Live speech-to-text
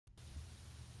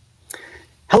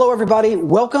Hello, everybody.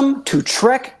 Welcome to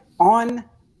Trek on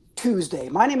Tuesday.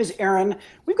 My name is Aaron.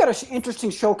 We've got an interesting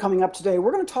show coming up today.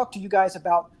 We're going to talk to you guys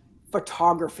about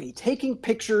photography, taking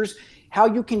pictures, how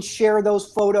you can share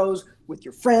those photos with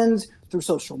your friends through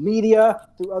social media,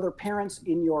 through other parents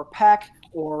in your pack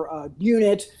or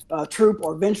unit, troop,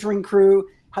 or venturing crew,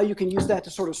 how you can use that to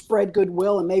sort of spread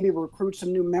goodwill and maybe recruit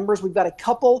some new members. We've got a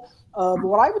couple of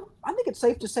what I think it's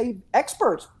safe to say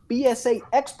experts, BSA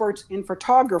experts in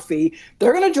photography.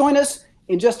 They're going to join us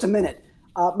in just a minute.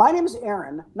 My name is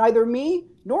Aaron. Neither me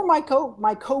nor my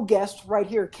co-guest right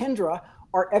here, Kendra,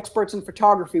 are experts in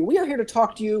photography. We are here to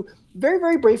talk to you very,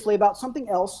 very briefly about something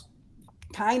else,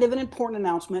 kind of an important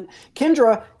announcement.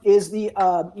 Kendra is the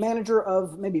manager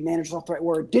of, maybe manager's not the right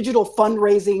word, digital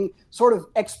fundraising sort of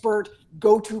expert,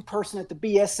 go-to person at the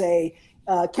BSA.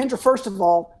 Kendra, first of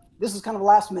all, this is kind of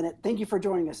last minute. Thank you for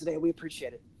joining us today. We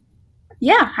appreciate it.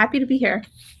 Yeah, happy to be here.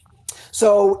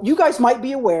 So you guys might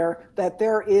be aware that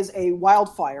there is a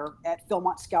wildfire at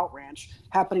Philmont Scout Ranch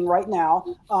happening right now.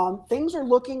 Things are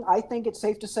looking, I think it's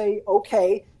safe to say,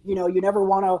 okay. You know, you never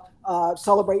want to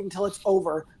celebrate until it's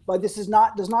over, but this does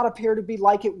not appear to be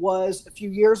like it was a few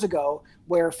years ago,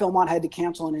 where Philmont had to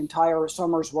cancel an entire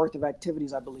summer's worth of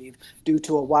activities, I believe, due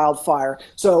to a wildfire.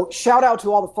 So shout out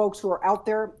to all the folks who are out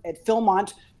there at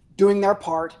Philmont doing their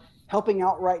part, helping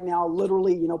out right now,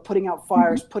 literally, you know, putting out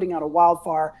fires, putting out a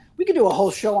wildfire. We could do a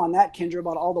whole show on that, Kendra,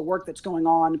 about all the work that's going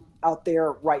on out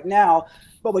there right now.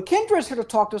 But what Kendra is here to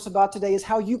talk to us about today is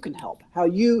how you can help, how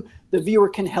you, the viewer,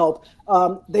 can help.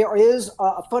 There is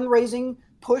a fundraising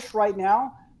push right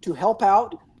now to help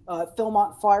out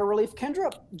Philmont Fire Relief.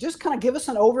 Kendra, just kind of give us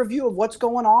an overview of what's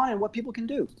going on and what people can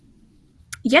do.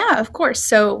 Yeah, of course.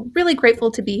 So really grateful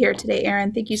to be here today,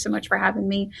 Aaron. Thank you so much for having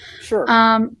me. Sure.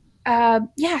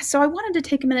 So I wanted to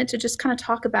take a minute to just kind of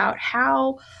talk about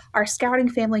how our scouting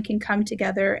family can come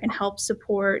together and help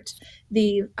support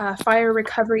the fire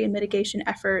recovery and mitigation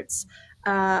efforts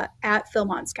at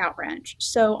Philmont Scout Ranch.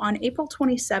 So on April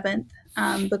 27th,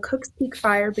 the Cooks Peak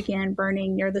fire began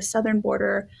burning near the southern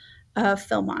border of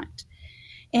Philmont.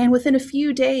 And within a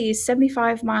few days,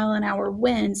 75-mile-an-hour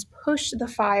winds pushed the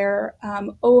fire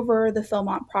over the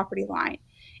Philmont property line.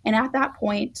 And at that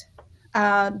point,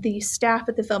 the staff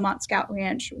at the Philmont Scout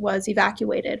Ranch was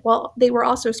evacuated. Well, they were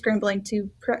also scrambling to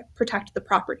protect the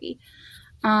property.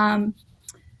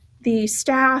 The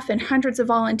staff and hundreds of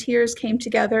volunteers came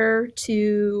together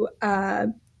to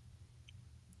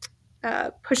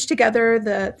push together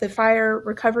the fire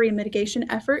recovery and mitigation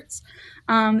efforts.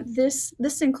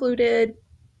 This included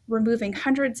removing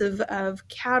hundreds of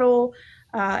cattle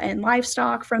and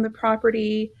livestock from the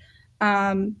property,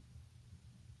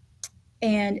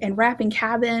 and wrapping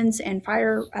cabins and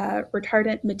fire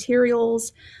retardant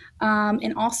materials,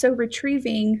 and also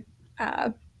retrieving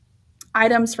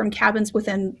items from cabins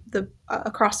within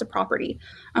across the property.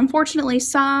 Unfortunately,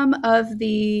 some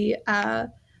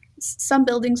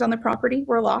buildings on the property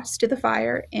were lost to the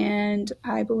fire, and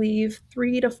I believe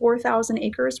 3,000 to 4,000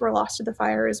 acres were lost to the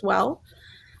fire as well.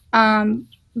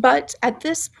 But at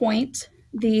this point,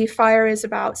 the fire is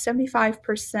about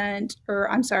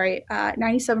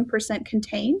 97%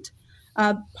 contained,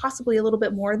 possibly a little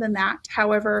bit more than that.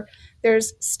 However,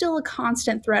 there's still a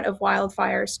constant threat of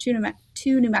wildfires to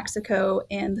New Mexico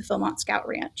and the Philmont Scout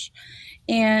Ranch.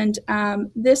 And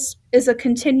this is a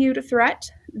continued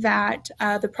threat that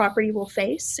the property will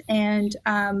face. And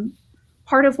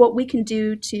part of what we can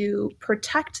do to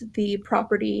protect the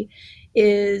property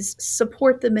is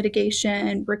support the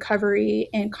mitigation, recovery,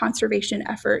 and conservation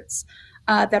efforts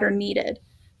that are needed.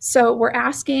 So we're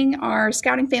asking our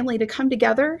scouting family to come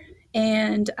together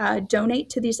and donate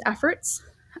to these efforts.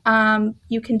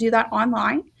 You can do that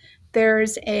online.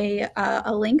 There's a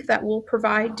link that we'll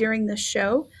provide during this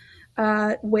show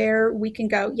where we can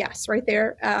go. Yes, right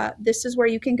there. This is where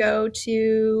you can go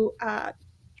to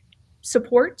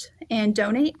support and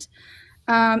donate.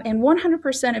 And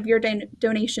 100% of your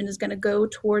donation is going to go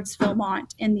towards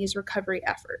Philmont in these recovery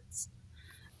efforts.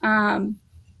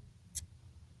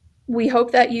 We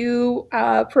hope that you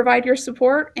provide your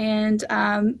support, and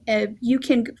you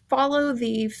can follow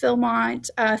the Philmont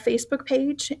Facebook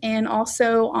page, and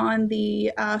also on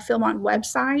the Philmont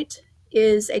website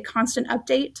is a constant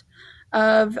update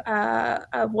of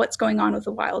what's going on with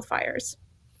the wildfires.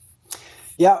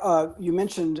 Yeah, you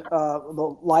mentioned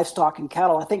the livestock and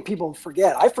cattle. I think people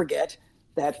forget. I forget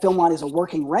that Philmont is a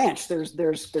working ranch. There's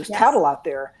yes. Cattle out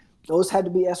there. Those had to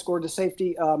be escorted to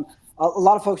safety. A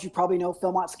lot of folks, you probably know,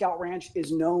 Philmont Scout Ranch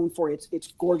is known for its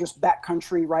gorgeous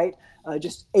backcountry, right?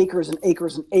 Just acres and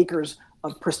acres and acres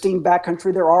of pristine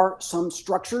backcountry. There are some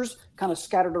structures kind of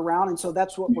scattered around, and so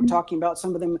that's what we're talking about.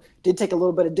 Some of them did take a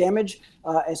little bit of damage.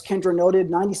 As Kendra noted,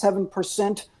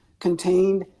 97%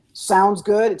 contained. Sounds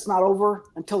good. It's not over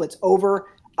until it's over.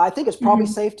 I think it's probably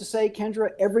safe to say, Kendra,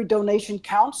 every donation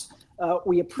counts.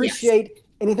 We appreciate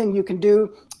anything you can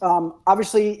do.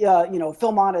 Obviously,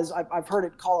 Philmont, is, I've heard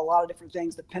it called a lot of different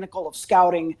things, the pinnacle of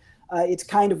scouting. It's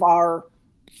kind of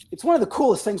it's one of the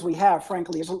coolest things we have,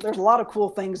 frankly. There's a lot of cool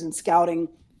things in scouting.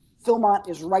 Philmont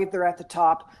is right there at the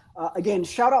top. Again,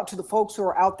 shout out to the folks who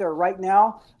are out there right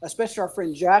now, especially our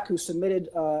friend Jack, who submitted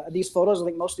these photos. I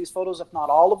think most of these photos, if not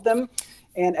all of them.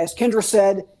 And as Kendra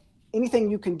said,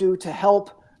 anything you can do to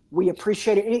help, we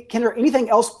appreciate it. Kendra, anything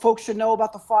else folks should know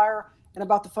about the fire and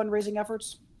about the fundraising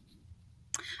efforts?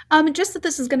 Just that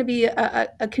this is going to be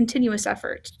a continuous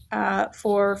effort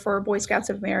for Boy Scouts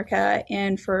of America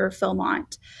and for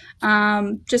Philmont.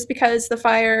 Just because the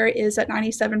fire is at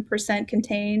 97%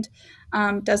 contained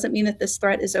doesn't mean that this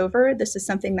threat is over. This is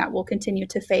something that we'll continue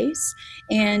to face.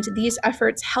 And these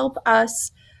efforts help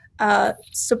us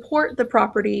support the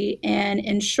property and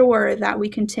ensure that we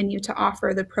continue to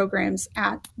offer the programs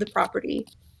at the property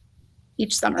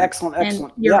each summer. Excellent.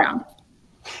 And year-round.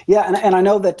 Yeah, and I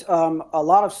know that a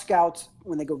lot of scouts,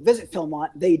 when they go visit Philmont,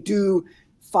 they do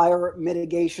fire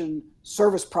mitigation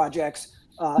service projects.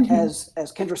 As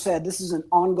Kendra said, this is an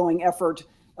ongoing effort.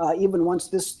 Even once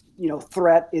this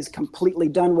threat is completely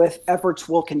done with, efforts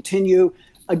will continue.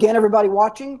 Again, everybody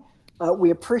watching,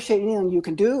 we appreciate anything you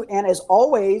can do. And as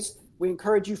always, we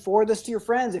encourage you, forward this to your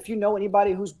friends. If you know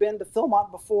anybody who's been to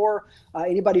Philmont before,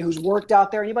 anybody who's worked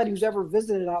out there, anybody who's ever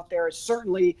visited out there, it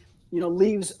certainly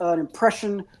leaves an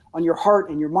impression on your heart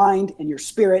and your mind and your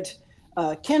spirit.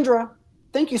 Kendra,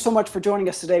 thank you so much for joining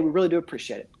us today. We really do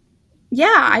appreciate it.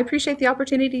 Yeah, I appreciate the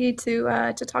opportunity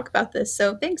to talk about this.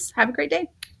 So thanks. Have a great day.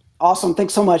 Awesome.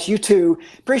 Thanks so much. You too.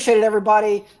 Appreciate it,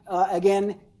 everybody.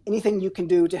 Again, anything you can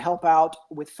do to help out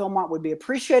with Philmont would be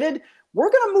appreciated.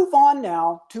 We're going to move on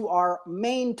now to our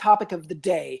main topic of the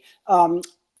day,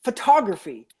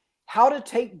 photography. How to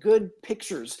take good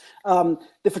pictures.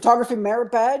 The Photography Merit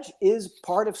Badge is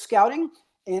part of scouting.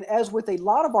 And as with a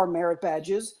lot of our merit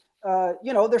badges,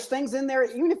 there's things in there,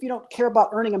 even if you don't care about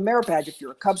earning a merit badge, if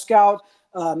you're a Cub Scout,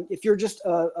 if you're just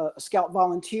a Scout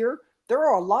volunteer, there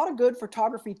are a lot of good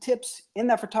photography tips in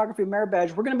that Photography Merit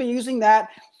Badge. We're going to be using that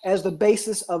as the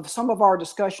basis of some of our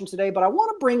discussion today. But I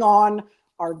want to bring on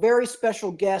our very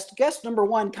special guest number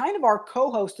one, kind of our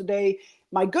co-host today,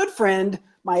 my good friend,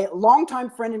 my longtime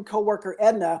friend and coworker,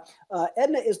 Edna.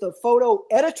 Edna is the photo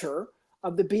editor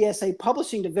of the BSA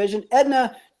Publishing Division.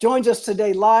 Edna joins us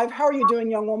today live. How are you doing,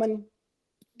 young woman?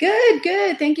 Good,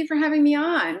 good. Thank you for having me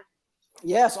on.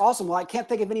 Yes, awesome. Well, I can't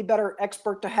think of any better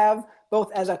expert to have,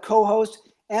 both as a co-host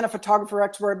and a photographer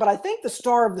expert. But I think the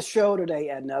star of the show today,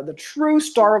 Edna, the true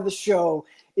star of the show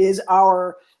is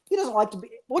he doesn't like to be,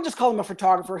 we'll just call him a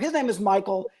photographer. His name is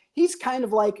Michael. He's kind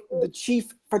of like the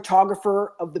chief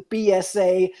photographer of the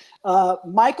BSA.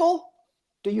 Michael,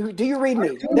 do you read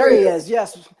me? There he is.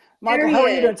 Yes. Michael, how are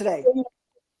you doing today?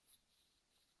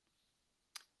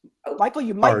 Michael,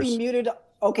 you might be muted.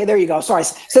 Okay, there you go. Sorry.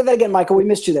 Say that again, Michael. We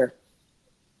missed you there.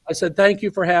 I said, thank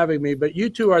you for having me, but you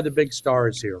two are the big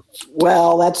stars here.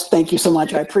 Well, thank you so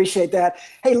much. I appreciate that.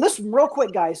 Hey, listen, real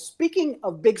quick, guys. Speaking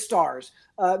of big stars,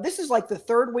 this is like the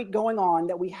third week going on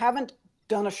that we haven't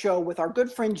done a show with our good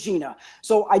friend Gina.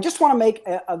 So I just want to make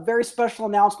a very special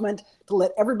announcement to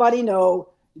let everybody know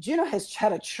Gina has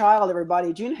had a child,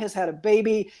 everybody. Gina has had a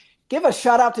baby. Give a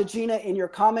shout out to Gina in your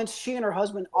comments. She and her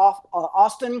husband,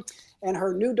 Austin, and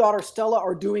her new daughter, Stella,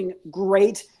 are doing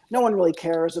great. No one really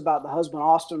cares about the husband,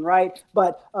 Austin, right?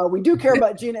 But we do care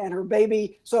about Gina and her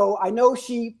baby. So I know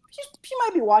she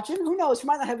might be watching. Who knows? She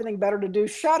might not have anything better to do.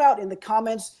 Shout out in the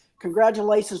comments.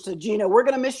 Congratulations to Gina. We're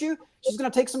going to miss you. She's going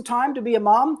to take some time to be a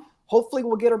mom. Hopefully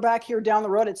we'll get her back here down the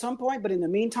road at some point. But in the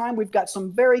meantime, we've got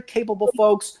some very capable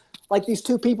folks like these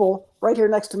two people right here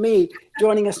next to me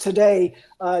joining us today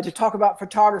to talk about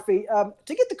photography.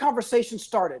 To get the conversation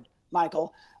started,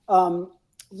 Michael,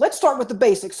 let's start with the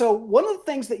basics. So one of the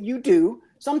things that you do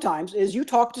sometimes is you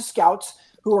talk to scouts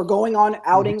who are going on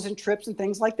outings and trips and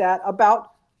things like that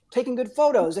about taking good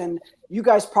photos. And you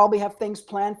guys probably have things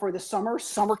planned for the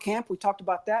summer camp. We talked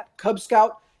about that. Cub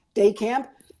Scout day camp.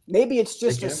 Maybe it's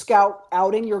just a scout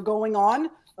outing you're going on,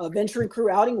 a venture and crew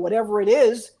outing, whatever it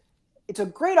is. It's a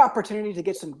great opportunity to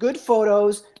get some good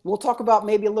photos. We'll talk about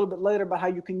maybe a little bit later about how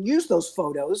you can use those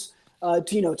photos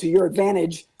to your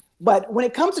advantage. But when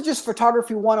it comes to just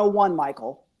photography 101,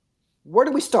 Michael, where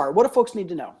do we start? What do folks need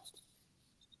to know?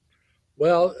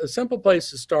 Well, a simple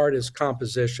place to start is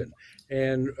composition.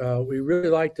 And we really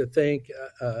like to think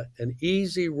an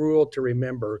easy rule to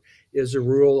remember is a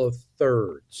rule of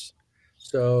thirds.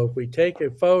 So if we take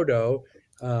a photo,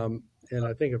 and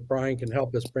I think if Brian can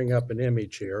help us bring up an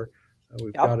image here,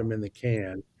 we've got them in the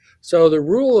can. So the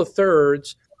rule of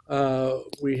thirds,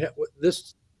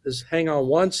 this is, hang on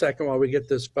one second while we get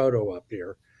this photo up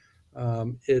here.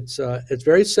 It's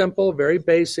very simple, very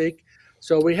basic.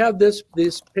 So we have this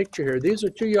picture here. These are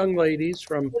two young ladies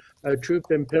from a troop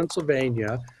in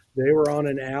Pennsylvania. They were on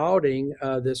an outing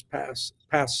this past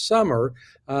summer,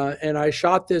 and I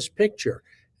shot this picture.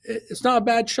 It's not a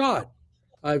bad shot.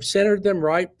 I've centered them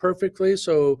right perfectly.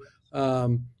 So,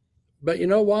 but you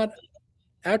know what?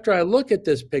 After I look at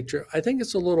this picture, I think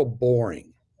it's a little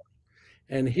boring.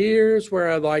 And here's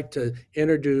where I'd like to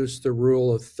introduce the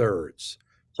rule of thirds.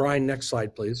 Brian, next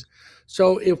slide, please.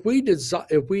 So if we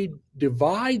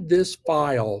divide this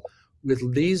file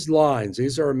with these lines,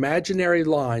 these are imaginary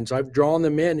lines, I've drawn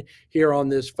them in here on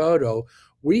this photo,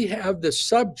 we have the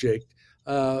subject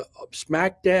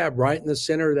smack dab right in the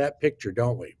center of that picture,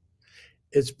 don't we?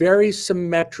 It's very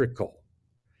symmetrical.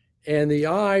 And the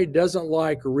eye doesn't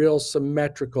like real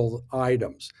symmetrical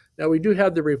items. Now, we do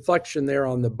have the reflection there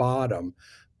on the bottom,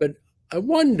 but I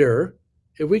wonder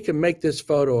if we can make this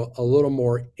photo a little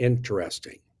more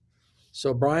interesting.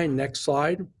 So Brian, next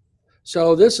slide.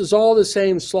 So this is all the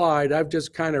same slide. I've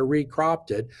just kind of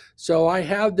recropped it. So I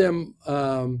have them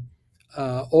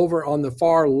over on the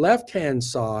far left-hand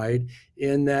side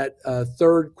in that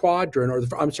third quadrant, or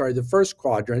I'm sorry, the first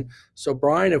quadrant. So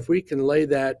Brian, if we can lay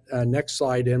that next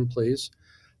slide in, please.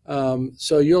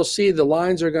 So you'll see the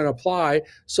lines are going to apply.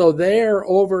 So they're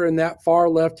over in that far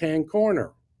left-hand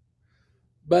corner.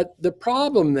 But the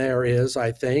problem there is,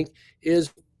 I think,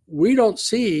 is we don't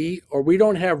see, or we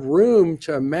don't have room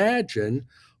to imagine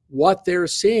what they're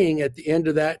seeing at the end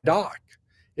of that dock.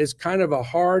 It's kind of a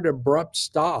hard, abrupt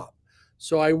stop.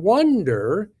 So I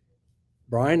wonder,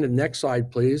 Brian, the next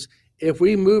slide, please, if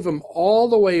we move them all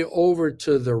the way over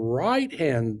to the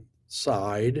right-hand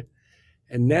side,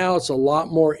 and now it's a lot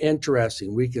more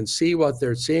interesting. We can see what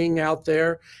they're seeing out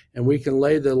there, and we can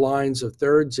lay the lines of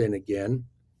thirds in again.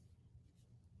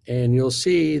 And you'll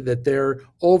see that they're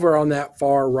over on that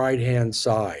far right-hand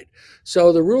side.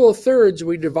 So the rule of thirds,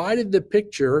 we divided the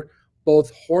picture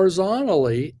both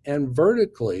horizontally and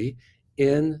vertically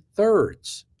in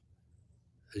thirds,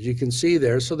 as you can see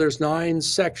there. So there's 9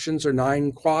 sections or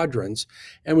 9 quadrants,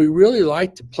 and we really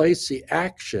like to place the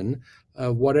action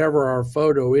of whatever our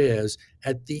photo is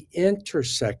at the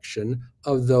intersection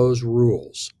of those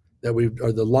rules that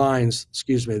or the lines,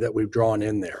 excuse me, that we've drawn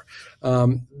in there.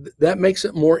 That makes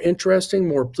it more interesting,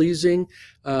 more pleasing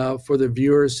for the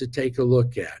viewers to take a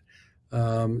look at.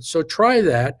 So try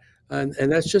that,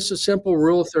 and that's just a simple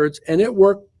rule of thirds, and it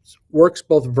works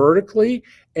both vertically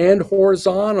and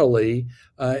horizontally.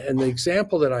 And the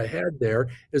example that I had there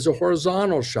is a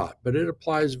horizontal shot, but it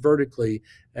applies vertically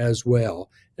as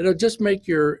well. It'll just make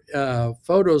your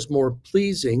photos more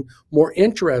pleasing, more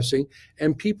interesting,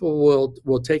 and people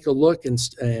will take a look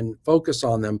and focus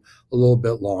on them a little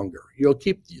bit longer. You'll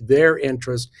keep their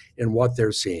interest in what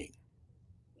they're seeing.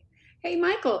 Hey,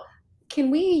 Michael,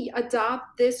 can we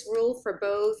adopt this rule for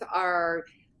both our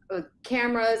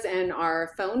cameras and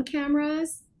our phone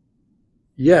cameras?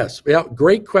 Yes, yeah,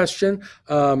 great question.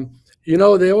 You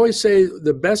know, they always say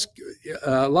the best,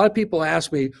 a lot of people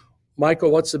ask me,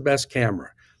 Michael, what's the best camera?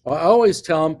 Well, I always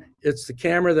tell them it's the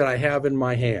camera that I have in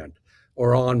my hand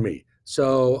or on me.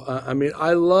 So, I mean,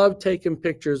 I love taking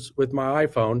pictures with my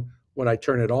iPhone when I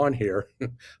turn it on here.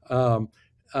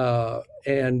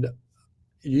 And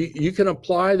you can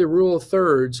apply the rule of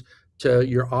thirds to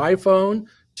your iPhone,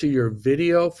 to your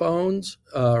video phones,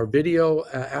 or video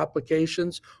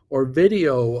applications, or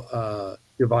video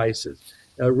devices.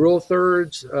 Rule of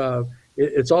thirds,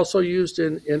 it's also used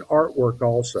in artwork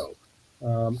also.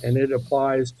 And it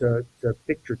applies to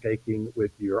picture taking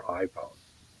with your iPhone.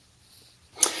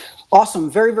 Awesome.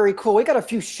 Very, very cool. We got a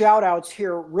few shout outs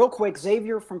here real quick.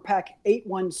 Xavier from Pack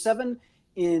 817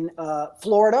 in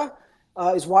Florida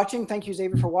is watching. Thank you,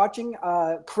 Xavier, for watching.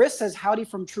 Chris says howdy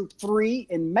from Troop 3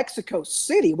 in Mexico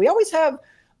City. We always have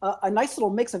a nice little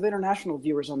mix of international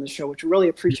viewers on this show, which we really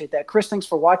appreciate that. Chris, thanks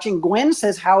for watching. Gwen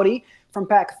says howdy from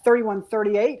Pack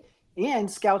 3138 and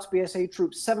Scouts BSA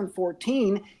Troop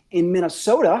 714 in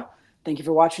Minnesota. Thank you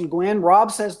for watching, Gwen.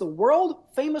 Rob says the world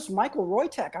famous Michael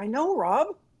Roytek. I know, Rob.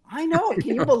 I know.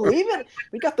 Can you believe it?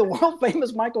 We got the world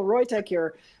famous Michael Roytek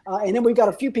here. And then we've got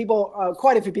a few people,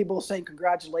 quite a few people saying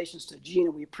congratulations to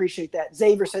Gina. We appreciate that.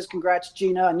 Xavier says congrats,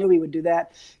 Gina. I knew he would do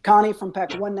that. Connie from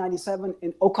Pack 197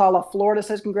 in Ocala, Florida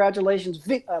says congratulations.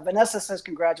 Vanessa says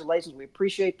congratulations. We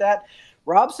appreciate that.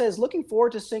 Rob says, looking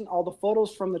forward to seeing all the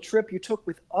photos from the trip you took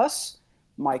with us,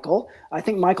 Michael. I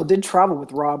think Michael did travel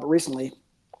with Rob recently.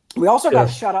 We also got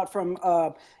a shout out from,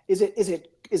 is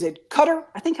it Qatar?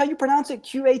 I think how you pronounce it,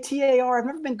 Qatar. I've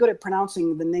never been good at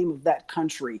pronouncing the name of that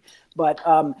country, but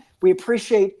we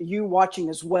appreciate you watching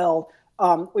as well.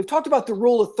 We've talked about the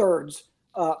rule of thirds,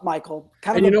 Michael,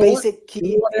 kind of a basic key.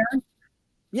 You know what, Aaron?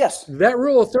 Yes. That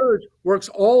rule of thirds works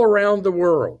all around the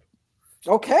world.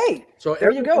 Okay. So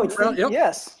there you go.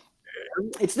 Yes.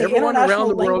 It's the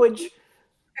international language.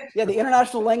 Yeah, the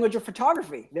international language of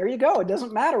photography. There you go. It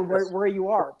doesn't matter where you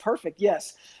are. Perfect.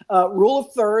 Yes. Rule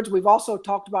of thirds. We've also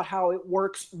talked about how it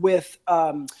works with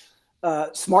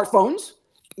smartphones.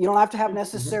 You don't have to have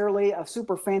necessarily a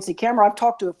super fancy camera. I've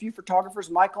talked to a few photographers,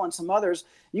 Michael and some others.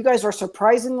 You guys are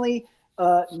surprisingly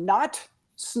not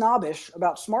snobbish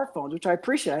about smartphones, which I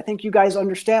appreciate. I think you guys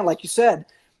understand, like you said,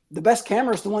 the best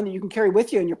camera is the one that you can carry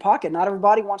with you in your pocket. Not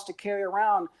everybody wants to carry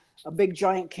around a big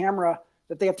giant camera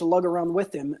that they have to lug around with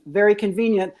them. Very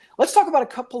convenient. Let's talk about a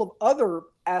couple of other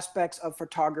aspects of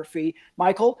photography.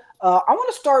 Michael, I want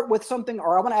to start with something,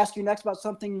 or I want to ask you next about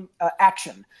something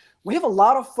action. We have a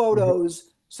lot of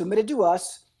photos submitted to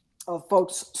us of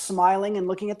folks smiling and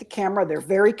looking at the camera. They're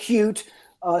very cute,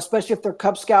 especially if they're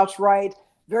Cub Scouts, right?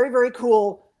 Very, very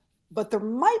cool. But there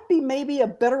might be maybe a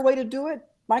better way to do it.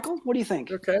 Michael, what do you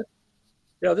think? Okay.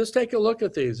 Yeah, let's take a look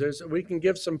at these. We can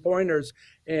give some pointers,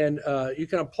 and you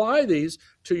can apply these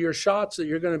to your shots that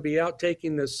you're going to be out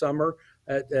taking this summer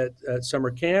at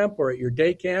summer camp or at your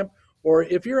day camp, or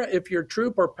if your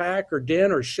troop or pack or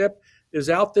den or ship is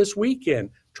out this weekend.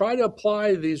 Try to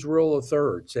apply these rule of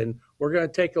thirds, and we're going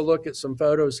to take a look at some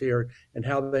photos here and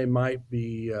how they might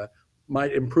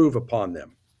improve upon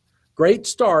them. Great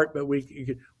start, but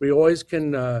we always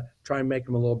can try and make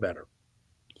them a little better.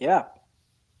 Yeah.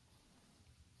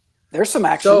 There's some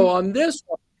action. So on this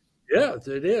one, yeah,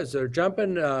 it is. They're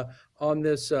jumping on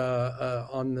this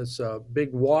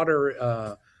big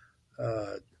water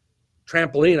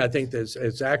trampoline. I think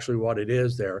is actually what it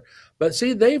is there. But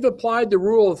see, they've applied the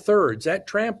rule of thirds. That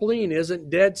trampoline isn't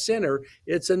dead center;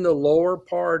 it's in the lower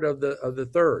part of the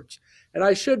thirds. And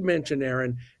I should mention,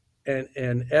 Aaron,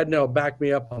 and Edna will back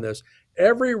me up on this.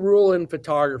 Every rule in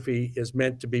photography is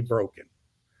meant to be broken.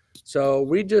 So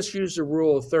we just use the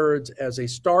rule of thirds as a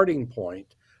starting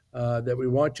point that we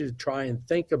want you to try and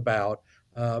think about.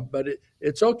 But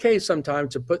it's okay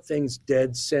sometimes to put things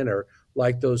dead center,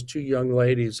 like those two young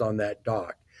ladies on that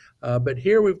dock. But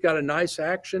here we've got a nice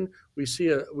action. We see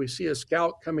a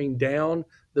scout coming down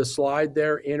the slide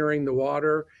there, entering the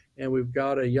water, and we've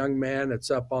got a young man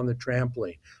that's up on the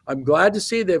trampoline. I'm glad to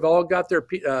see they've all got their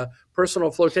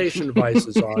personal flotation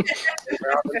devices on.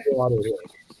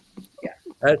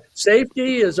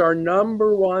 Safety is our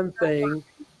number one thing.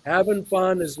 Having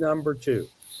fun is number two.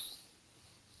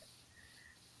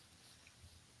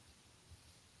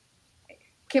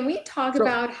 Can we talk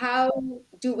about how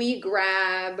do we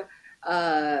grab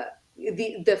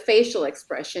the facial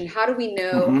expression? How do we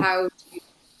know how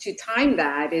to time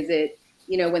that? Is it,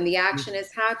 when the action is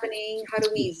happening? How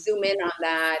do we zoom in on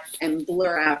that and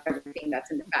blur out everything that's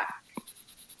in the back?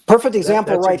 Perfect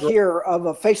example right here of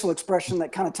a facial expression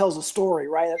that kind of tells a story,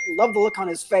 right? I love the look on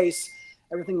his face,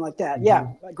 everything like that. Yeah,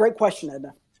 great question,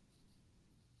 Edna.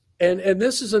 And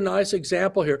this is a nice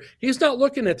example here. He's not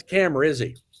looking at the camera, is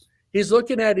he? He's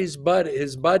looking at his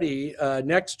buddy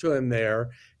next to him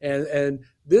there, and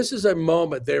this is a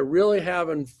moment. They're really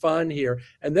having fun here,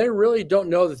 and they really don't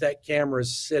know that camera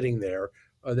is sitting there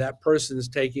or that person is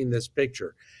taking this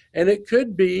picture. And it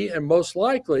could be, and most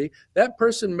likely, that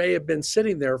person may have been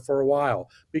sitting there for a while,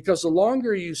 because the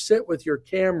longer you sit with your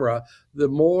camera, the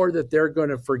more that they're going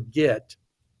to forget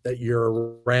that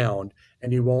you're around,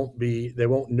 and they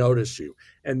won't notice you.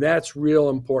 And that's real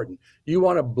important. You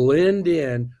want to blend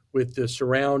in with the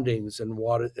surroundings and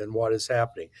what is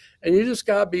happening. And you just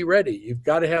got to be ready. You've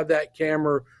got to have that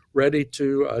camera ready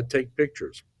to take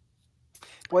pictures.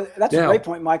 Well, that's a great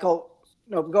point, Michael.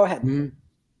 No, go ahead.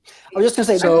 I was just going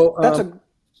to say, so, that's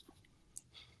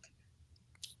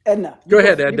Edna. Go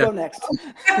ahead, Edna. You go next.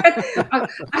 I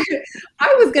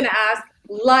was going to ask,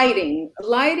 lighting.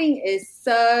 Lighting is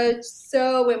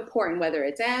so important, whether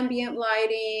it's ambient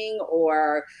lighting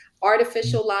or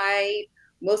artificial light.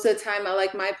 Most of the time, I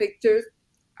like my pictures.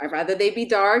 I'd rather they be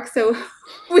dark, so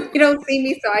you don't see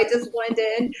me, so I just blend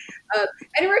in.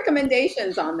 Any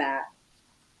recommendations on that?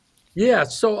 Yeah,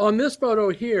 so on this photo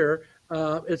here,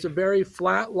 it's a very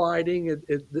flat lighting.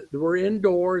 We're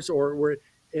indoors or we're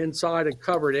inside a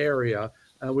covered area.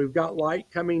 We've got light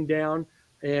coming down,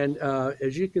 and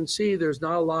as you can see, there's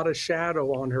not a lot of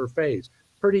shadow on her face,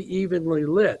 pretty evenly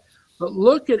lit. But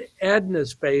look at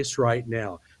Edna's face right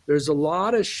now. There's a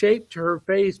lot of shape to her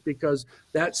face because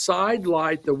that side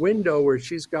light, the window where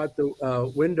she's got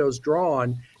the windows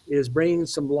drawn, is bringing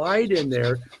some light in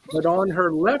there, but on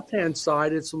her left-hand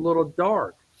side, it's a little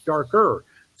darker.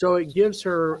 So it gives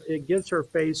her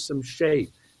face some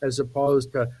shape as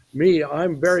opposed to me.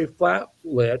 I'm very flat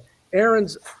lit.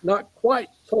 Erin's not quite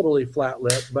totally flat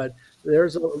lit, but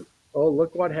there's oh,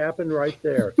 look what happened right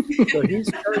there. So he's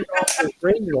turned off his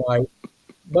ring light,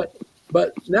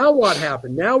 but now what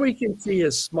happened? Now we can see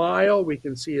his smile, we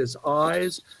can see his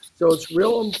eyes. So it's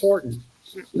real important.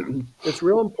 It's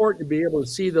real important to be able to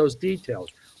see those details.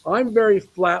 I'm very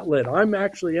flat lit. I'm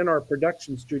actually in our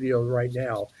production studio right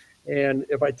now. And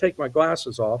if I take my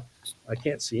glasses off, I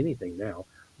can't see anything now.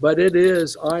 But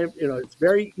it's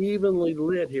very evenly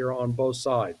lit here on both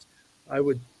sides. I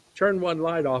would turn one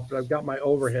light off, but I've got my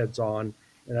overheads on,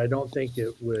 and I don't think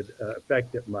it would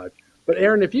affect it much. But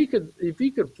Erin, if you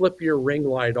could flip your ring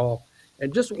light off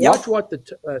and just watch what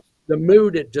the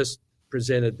mood it just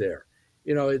presented there.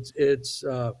 You know,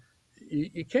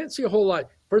 you can't see a whole lot.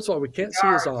 First of all, we can't see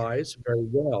his eyes very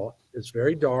well. It's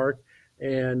very dark,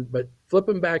 but flip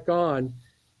him back on,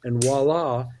 and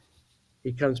voila,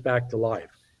 he comes back to life.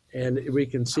 And we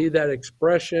can see that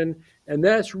expression, and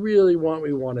that's really what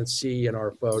we want to see in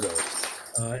our photos.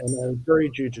 And I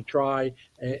encourage you to try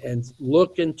and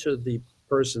look into the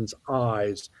person's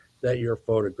eyes that you're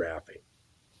photographing.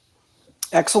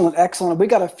 Excellent, excellent. We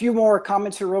got a few more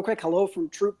comments here real quick. Hello from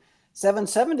Troop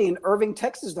 770 in Irving,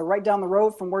 Texas. They're right down the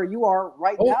road from where you are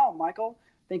right now, Michael.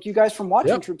 Thank you guys for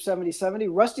watching. Troop 7070.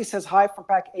 Rusty says hi from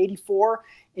Pack 84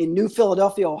 in New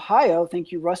Philadelphia, Ohio.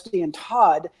 Thank you, Rusty. And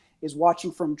Todd is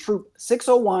watching from Troop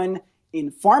 601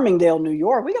 in Farmingdale, New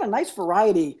York. We got a nice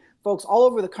variety, folks, all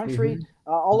over the country,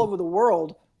 all over the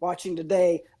world watching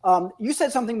today. You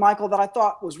said something, Michael, that I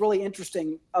thought was really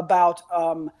interesting about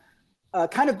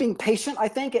kind of being patient, I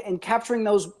think, and capturing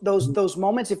those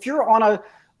moments. If you're on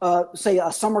say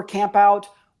a summer camp out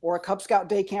or a Cub Scout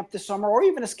day camp this summer, or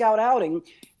even a scout outing,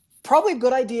 probably a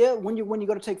good idea when you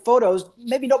go to take photos,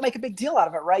 maybe don't make a big deal out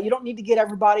of it, right? You don't need to get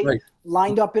everybody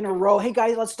lined up in a row. Hey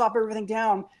guys, let's stop everything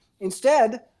down.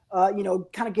 Instead,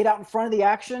 kind of get out in front of the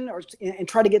action and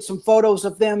try to get some photos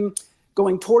of them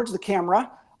going towards the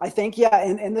camera. I think,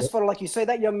 and this photo, like you say,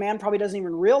 that young man probably doesn't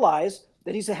even realize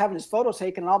that he's having his photo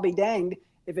taken, and I'll be danged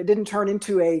if it didn't turn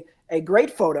into a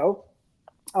great photo.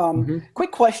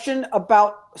 Quick question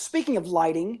about, speaking of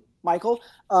lighting, Michael,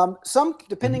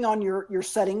 depending on your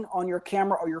setting on your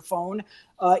camera or your phone,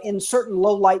 in certain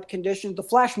low light conditions, the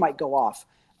flash might go off.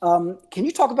 Can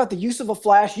you talk about the use of a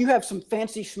flash? You have some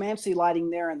fancy schmancy lighting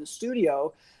there in the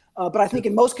studio, but I think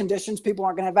in most conditions, people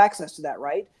aren't going to have access to that,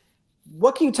 right?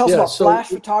 What can you tell us about flash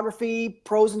photography,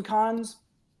 pros and cons?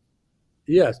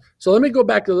 Yes. So let me go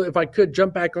back to, if I could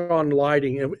jump back on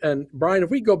lighting. And Brian,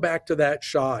 if we go back to that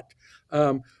shot,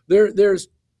 there's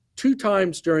 2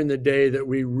 times during the day that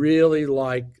we really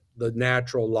like the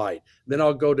natural light. Then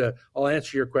I'll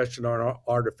answer your question on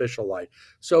artificial light.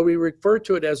 So we refer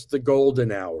to it as the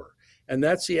golden hour. And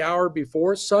that's the hour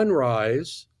before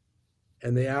sunrise,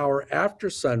 and the hour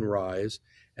after sunrise,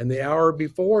 and the hour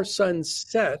before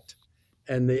sunset,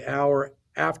 and the hour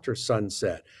after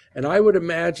sunset. And I would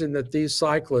imagine that these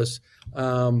cyclists,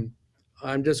 I'm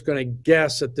just going to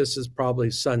guess that this is probably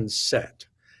sunset.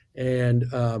 And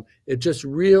it's just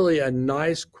really a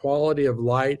nice quality of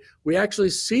light. We actually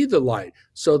see the light.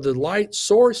 So the light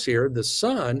source here, the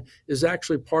sun, is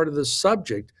actually part of the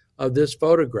subject of this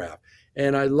photograph.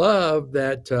 And I love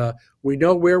that we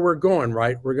know where we're going,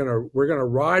 right? We're gonna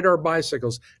ride our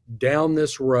bicycles down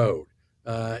this road.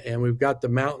 And we've got the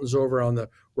mountains over on the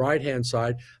right-hand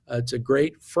side. It's a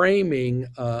great framing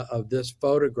of this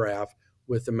photograph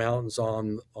with the mountains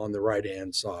on the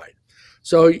right-hand side.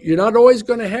 So you're not always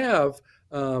going to have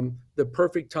the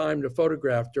perfect time to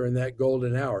photograph during that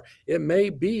golden hour. It may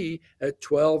be at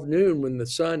 12 noon when the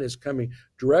sun is coming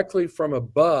directly from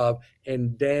above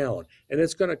and down, and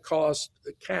it's going to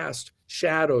cast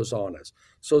shadows on us.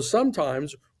 So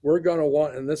sometimes we're going to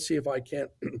want, and let's see if I can't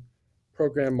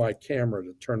program my camera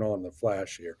to turn on the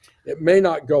flash here. It may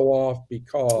not go off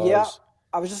because... Yeah.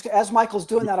 I was just, as Michael's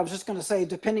doing that, I was just going to say,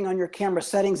 depending on your camera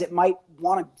settings, it might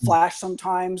want to flash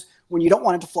sometimes when you don't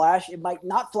want it to flash. It might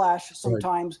not flash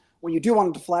sometimes when you do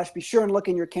want it to flash. Be sure and look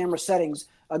in your camera settings.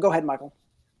 Go ahead, Michael.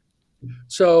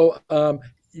 So,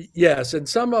 yes, and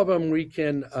some of them we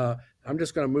can I'm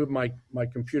just going to move my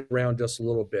computer around just a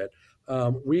little bit.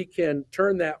 We can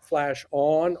turn that flash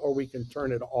on or we can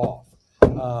turn it off.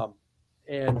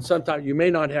 And sometimes you may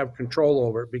not have control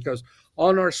over it, because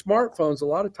on our smartphones, a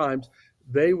lot of times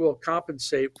they will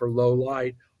compensate for low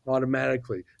light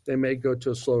automatically. They may go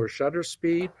to a slower shutter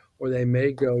speed, or they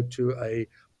may go to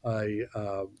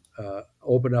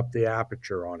open up the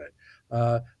aperture on it.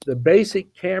 The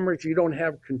basic cameras, you don't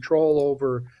have control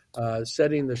over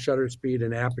setting the shutter speed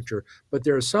and aperture, but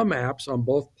there are some apps on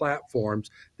both platforms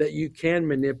that you can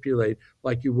manipulate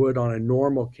like you would on a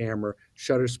normal camera,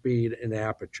 shutter speed and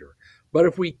aperture. But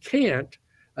if we can't,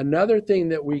 another thing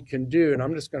that we can do, and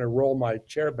I'm just going to roll my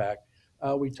chair back,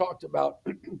 we talked about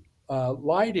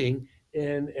lighting,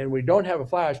 and we don't have a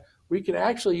flash. We can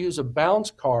actually use a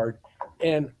bounce card,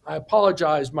 and I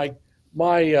apologize, my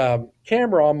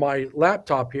camera on my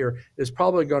laptop here is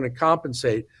probably going to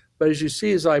compensate. But as you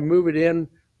see, as I move it in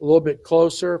a little bit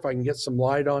closer, if I can get some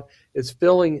light on, it's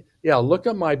filling. Yeah, look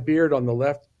at my beard on the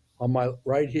left, on my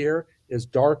right here is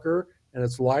darker, and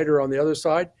it's lighter on the other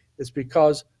side. It's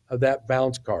because of that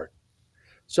bounce card.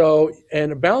 So,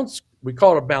 and a bounce, we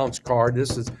call it a bounce card.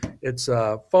 It's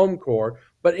a foam core,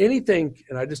 but anything,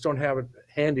 and I just don't have it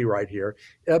handy right here,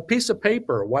 a piece of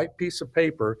paper, a white piece of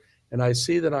paper, and I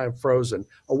see that I'm frozen.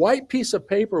 A white piece of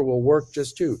paper will work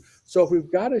just too. So if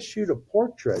we've got to shoot a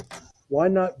portrait, why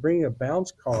not bring a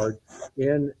bounce card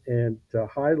in and to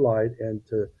highlight and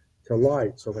to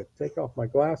light? So if I take off my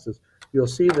glasses, you'll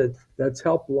see that that's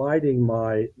helped lighting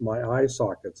my eye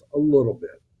sockets a little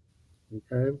bit,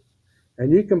 okay?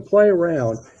 And you can play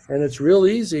around, and it's real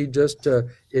easy just to,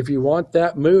 if you want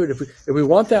that mood, if we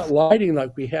want that lighting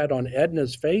like we had on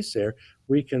Edna's face there,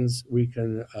 we can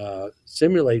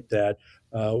simulate that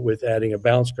with adding a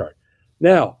bounce card.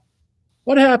 Now,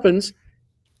 what happens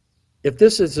if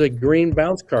this is a green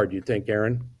bounce card, you think,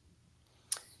 Aaron?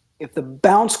 If the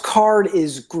bounce card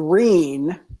is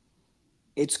green,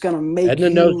 it's going to make Edna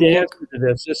knows the answer to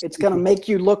this. It's going to make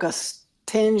you look a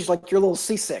tinge like you're a little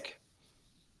seasick.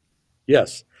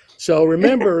 Yes. So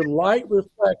remember, light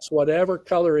reflects whatever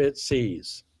color it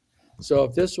sees. So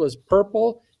if this was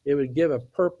purple, it would give a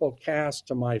purple cast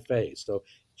to my face. So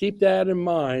keep that in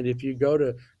mind. If you go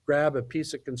to grab a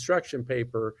piece of construction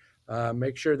paper,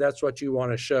 make sure that's what you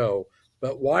want to show.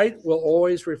 But white will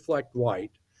always reflect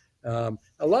white. A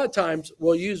lot of times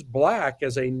we'll use black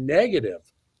as a negative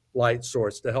light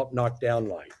source to help knock down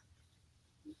light.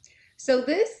 So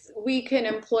this we can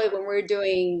employ when we're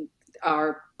doing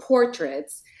our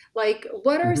portraits. Like,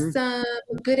 what are some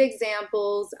good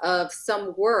examples of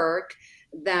some work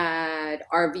that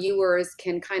our viewers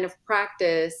can kind of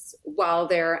practice while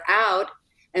they're out,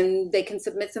 and they can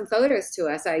submit some photos to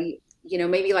us?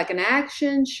 Maybe like an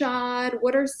action shot.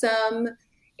 What are some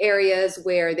areas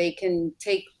where they can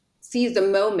seize the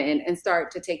moment and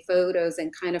start to take photos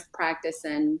and kind of practice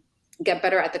and get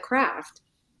better at the craft?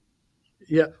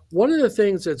 Yeah, one of the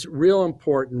things that's real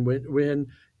important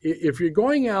if you're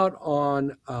going out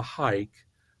on a hike,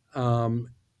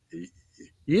 you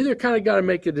either kind of got to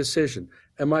make a decision.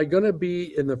 Am I going to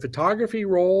be in the photography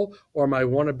role, or am I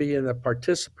want to be in the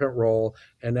participant role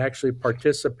and actually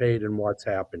participate in what's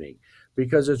happening?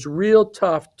 Because it's real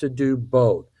tough to do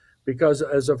both. Because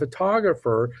as a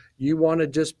photographer, you want to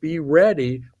just be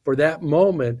ready for that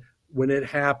moment when it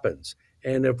happens.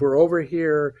 And if we're over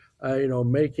here,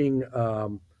 making,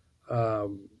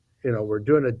 we're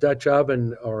doing a Dutch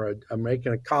oven, or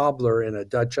making a cobbler in a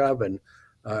Dutch oven,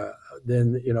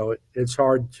 then, it's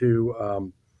hard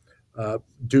to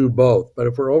do both. But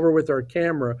if we're over with our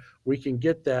camera, we can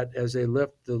get that as they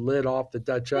lift the lid off the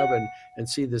Dutch oven and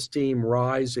see the steam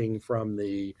rising from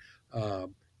the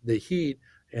heat,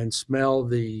 and smell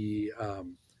the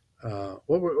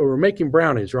we're making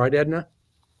brownies, right, Edna,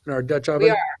 in our Dutch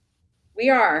oven? We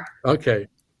are. Okay.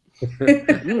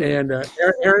 And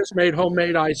Aaron's made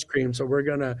homemade ice cream, so we're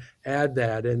going to add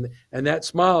that. And that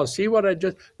smile, see what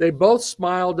they both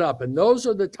smiled up, and those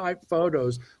are the type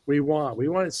photos we want. We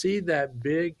want to see that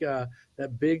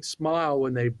big smile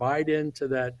when they bite into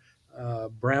that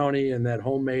brownie and that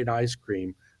homemade ice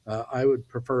cream. I would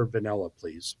prefer vanilla,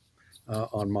 please,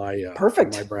 on my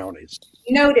perfect on my brownies.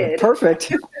 Noted.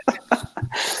 Perfect.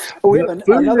 Food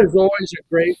is always a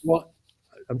great one.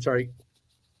 I'm sorry.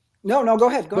 No, go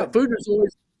ahead. Go ahead.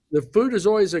 The food is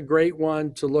always a great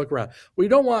one to look around. We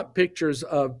don't want pictures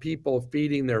of people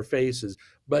feeding their faces,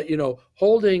 but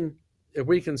holding. If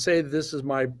we can say this is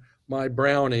my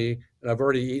brownie, and I've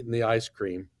already eaten the ice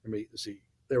cream. Let me see.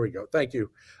 There we go. Thank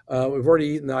you. We've already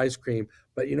eaten the ice cream,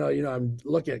 but I'm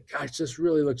looking at. Gosh, this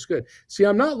really looks good. See,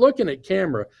 I'm not looking at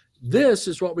camera. This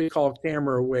is what we call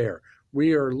camera aware.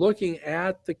 we are looking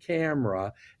at the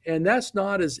camera, and that's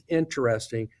not as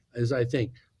interesting as I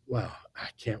think, wow, I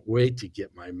can't wait to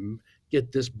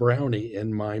get this brownie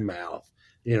in my mouth.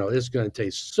 You know, it's going to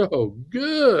taste so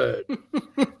good.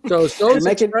 So you're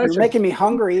making me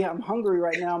hungry. I'm hungry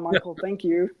right now, Michael. Thank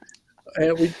you.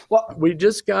 And you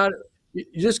just got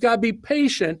to be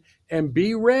patient and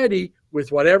be ready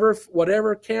with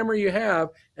whatever camera you have,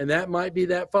 and that might be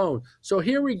that phone. So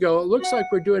here we go. It looks like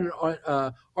we're doing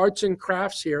arts and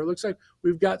crafts here. It looks like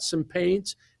we've got some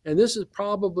paints, and this is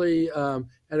probably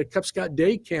at a Cub Scout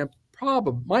day camp.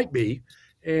 Might be,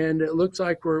 and it looks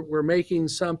like we're making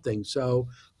something. So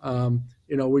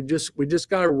you know, we just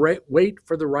got to wait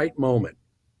for the right moment.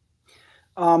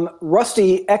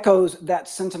 Rusty echoes that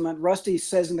sentiment. Rusty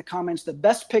says in the comments, the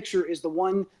best picture is the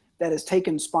one that is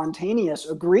taken spontaneous.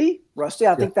 Agree, Rusty?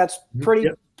 I think that's pretty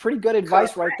good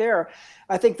advice right there.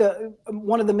 I think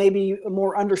one of the maybe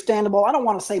more understandable, I don't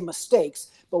want to say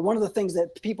mistakes, but one of the things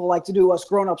that people like to do, us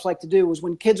grown-ups like to do, is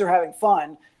when kids are having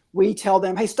fun, we tell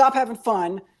them, hey, stop having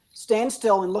fun, stand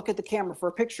still and look at the camera for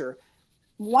a picture.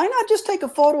 Why not just take a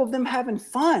photo of them having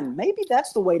fun? Maybe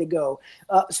that's the way to go.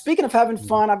 Speaking of having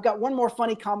fun, I've got one more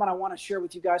funny comment I want to share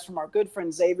with you guys from our good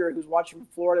friend Xavier, who's watching from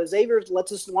Florida. Xavier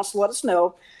wants to let us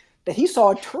know that he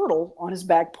saw a turtle on his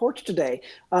back porch today.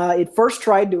 It first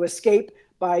tried to escape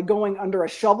by going under a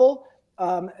shovel,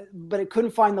 but it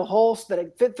couldn't find the hole that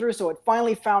it fit through, so it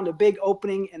finally found a big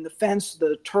opening in the fence.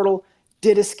 The turtle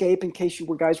did escape, in case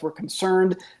you guys were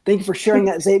concerned. Thank you for sharing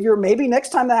that, Xavier. Maybe next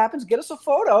time that happens, get us a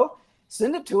photo.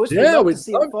 Send it to us. Yeah, we'd love to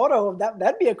see a photo of that.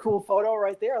 That'd be a cool photo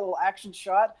right there, a little action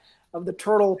shot of the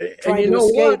turtle trying to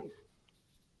escape.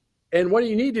 And what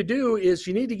you need to do is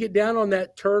you need to get down on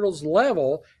that turtle's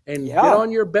level and get on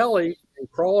your belly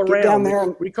and crawl around. Get down there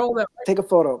and we call that take a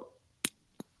photo.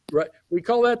 Right. We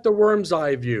call that the worm's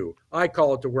eye view. I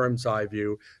call it the worm's eye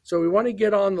view. So we want to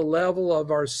get on the level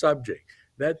of our subject.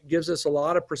 That gives us a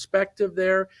lot of perspective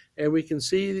there, and we can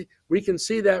see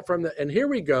that from the, and here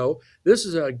we go. This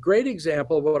is a great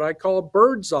example of what I call a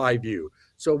bird's eye view.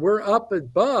 So we're up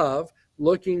above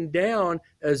looking down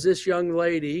as this young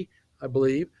lady, I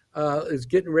believe, is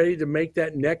getting ready to make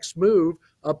that next move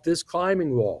up this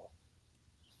climbing wall.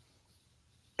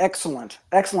 Excellent.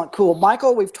 Excellent. Cool.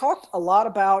 Michael, we've talked a lot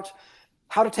about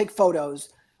how to take photos.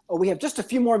 We have just a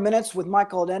few more minutes with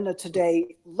Michael and Edna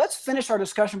today. Let's finish our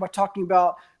discussion by talking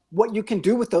about what you can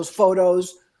do with those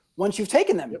photos once you've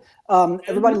taken them.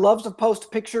 Everybody loves to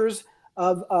post pictures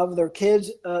of their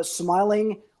kids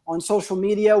smiling on social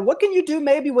media. What can you do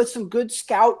maybe with some good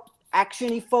Scout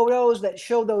action-y photos that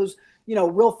show those, you know,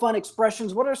 real fun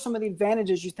expressions? What are some of the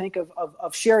advantages you think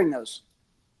of sharing those?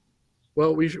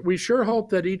 Well, we sure hope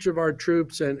that each of our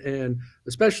troops and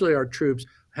especially our troops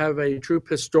have a troop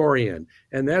historian,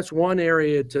 and that's one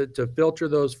area to filter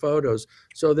those photos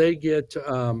so they get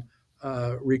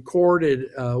recorded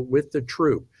with the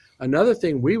troop. Another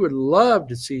thing, we would love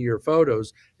to see your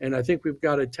photos, and I think we've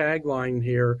got a tagline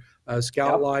here,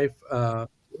 Scout Life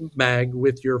Mag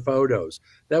with your photos.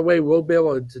 That way we'll be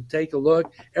able to take a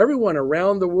look. Everyone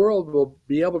around the world will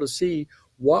be able to see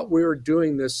what we're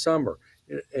doing this summer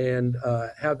and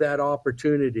have that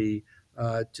opportunity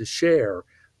to share.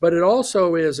 But it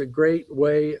also is a great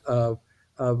way of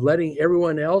letting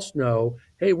everyone else know,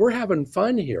 hey, we're having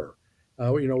fun here.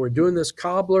 You know, we're doing this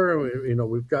cobbler, and you know,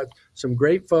 we've got some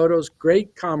great photos,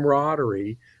 great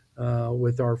camaraderie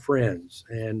with our friends,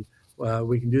 and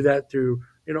we can do that through,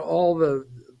 you know, all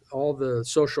the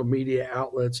social media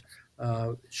outlets.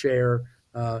 Share.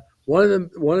 One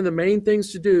of the main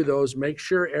things to do, though, is make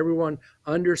sure everyone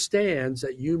understands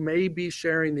that you may be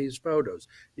sharing these photos.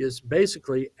 Is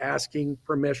basically asking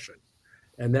permission,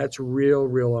 and that's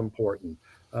real important.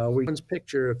 We can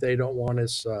picture if they don't want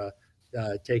us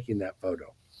taking that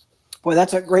photo. Boy,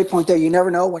 that's a great point there. You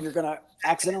never know when you're going to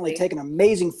accidentally take an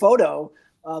amazing photo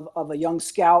of a young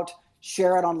Scout,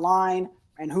 share it online.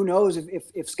 And who knows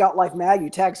if Scout Life Mag, you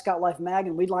tag Scout Life Mag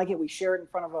and we'd like it, we share it in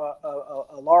front of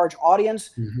a large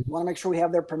audience. We want to make sure we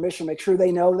have their permission, make sure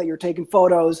they know that you're taking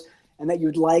photos and that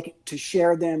you'd like to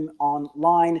share them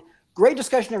online. Great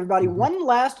discussion, everybody. One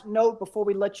last note before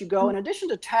we let you go. In addition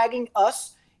to tagging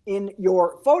us in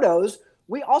your photos,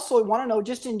 we also want to know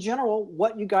just in general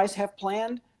what you guys have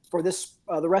planned for this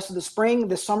the rest of the spring,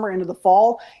 this summer, into the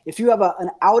fall. If you have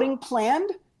an outing planned,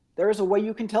 there is a way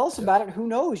you can tell us about it. Who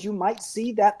knows? You might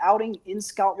see that outing in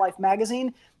Scout Life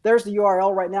Magazine. There's the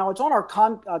URL right now. It's on our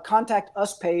Contact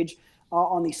Us page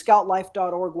on the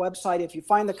scoutlife.org website. If you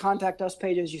find the Contact Us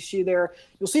page, as you see there,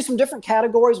 you'll see some different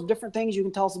categories of different things. You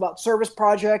can tell us about service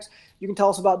projects. You can tell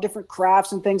us about different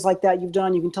crafts and things like that you've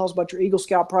done. You can tell us about your Eagle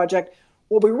Scout project.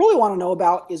 What we really want to know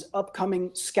about is upcoming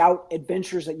Scout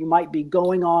adventures that you might be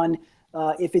going on.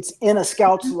 If it's in a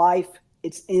Scout's life,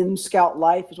 it's in Scout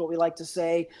life is what we like to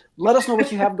say. Let us know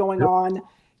what you have going on.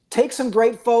 Take some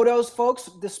great photos, folks,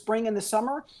 this spring and the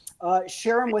summer.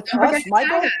 Share them with us.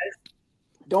 Michael,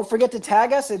 don't forget to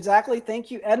tag us. Exactly.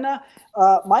 Thank you, Edna.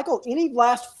 Michael, any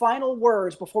last final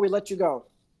words before we let you go?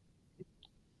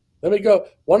 Let me go.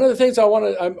 One of the things I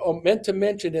meant to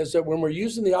mention is that when we're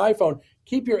using the iPhone,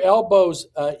 keep your elbows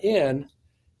in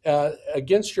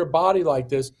against your body like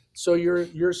this, so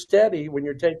you're steady when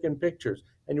you're taking pictures.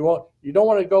 And you don't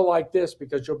want to go like this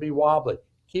because you'll be wobbly.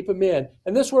 Keep them in,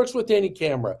 and this works with any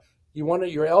camera. You want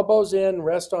your elbows in,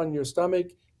 rest on your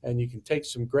stomach, and you can take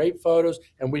some great photos.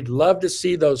 And we'd love to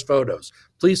see those photos.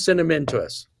 Please send them in to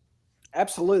us.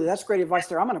 Absolutely, that's great advice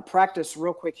there. I'm going to practice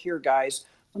real quick here, guys.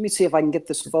 Let me see if I can get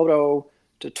this photo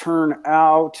to turn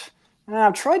out.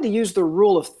 I've tried to use the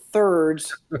rule of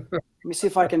thirds. Let me see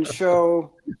if I can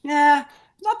show. Yeah,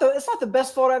 it's not the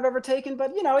best photo I've ever taken,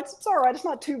 but it's all right. It's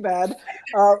not too bad.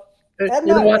 Edna, you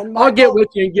know what? Michael, I'll get with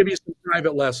you and give you some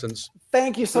private lessons.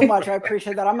 Thank you so much. I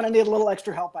appreciate that. I'm going to need a little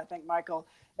extra help, I think, Michael.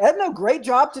 Edna, great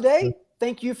job today.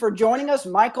 Thank you for joining us.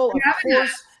 Michael, of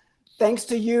course, thanks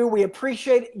to you. We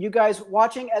appreciate you guys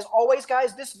watching. As always,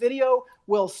 guys, this video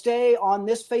will stay on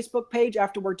this Facebook page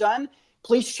after we're done.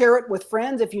 Please share it with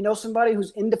friends. If you know somebody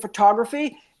who's into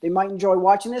photography, they might enjoy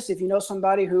watching this. If you know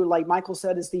somebody who, like Michael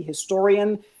said, is the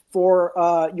historian for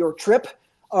your trip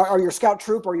or your Scout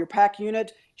troop or your pack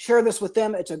unit, share this with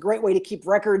them. It's a great way to keep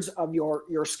records of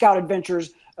your Scout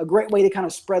adventures, a great way to kind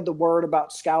of spread the word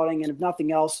about Scouting, and if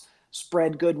nothing else,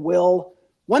 spread goodwill.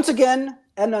 Once again,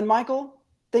 Edna and Michael,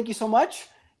 thank you so much.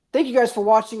 Thank you guys for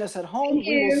watching us at home.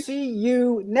 We will see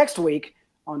you next week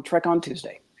on Trek on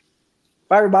Tuesday.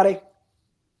 Bye, everybody.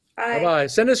 Bye. Bye-bye.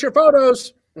 Send us your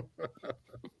photos.